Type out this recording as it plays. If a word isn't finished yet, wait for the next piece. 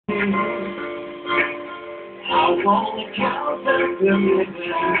I wanna count the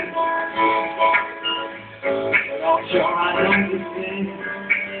living, but I'm sure I understand.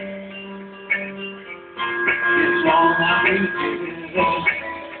 It's all I need to do.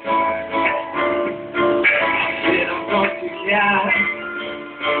 I said I'm going to get.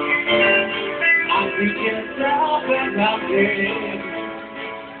 I'm thinking love and I'm dead.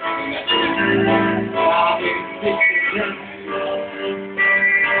 I'll be fixing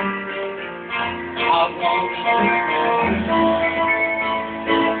I want to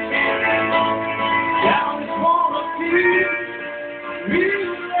down this wall of fear,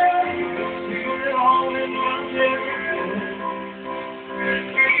 real love, feel it all in my head.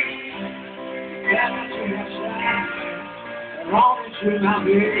 That's too much life, and all that should not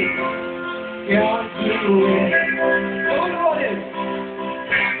be. Can't do it. Oh, Lord,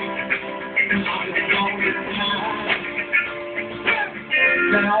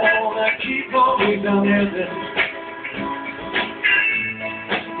 now all that keep on me down there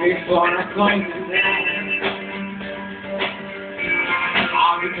before I close it down.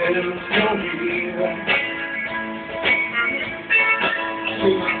 I'll be better than still be here.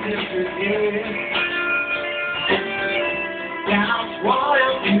 See my sister here. That's why I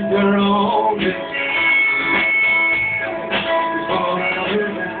keep her on me before I go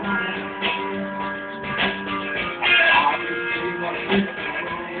down. I'll be see my sister.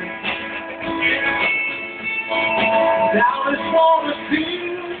 Now it's for the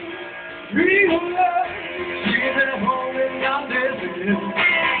feel, real love, feel at home and I'm living.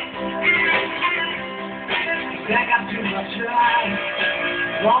 I got too much life,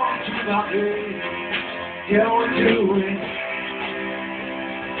 want to not be, go and do it.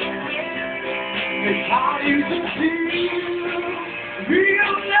 It's how you can feel,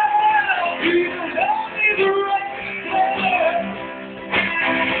 real love is the right there.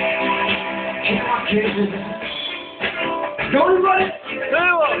 Can I kiss it? Go everybody!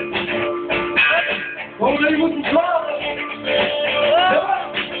 Hold it with the club!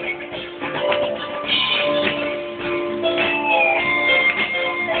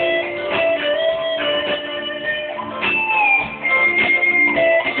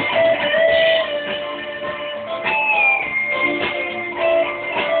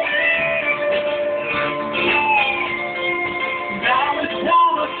 Now it's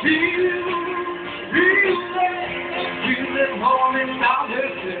wanna feel real love. Morning, I'll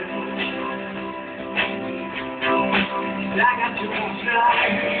listen. I got too much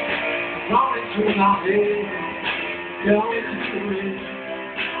life, running through my head, going through it.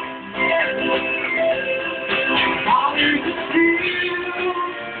 I need to feel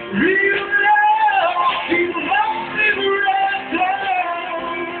real love, feel lonely forever.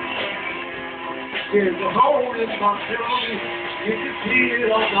 There's a hole in my tummy, you can see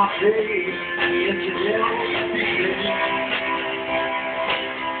it on my face, and you never feel it.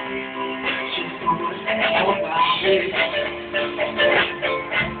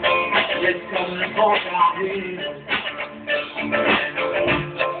 Let's come and walk out here.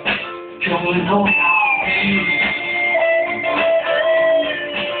 Come and walk out here.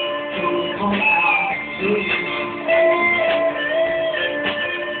 Come and walk out here.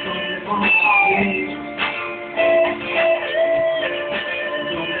 Come and walk out here.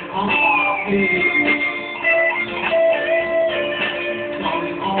 Come and walk out here. Come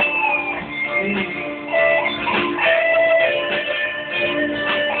and walk out here.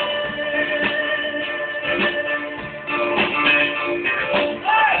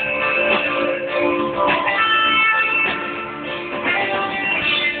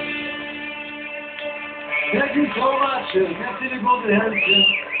 Thank you so much. Merci les grands de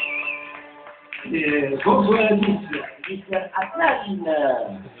et bonjour à tous.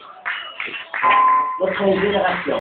 Adnane, notre génération.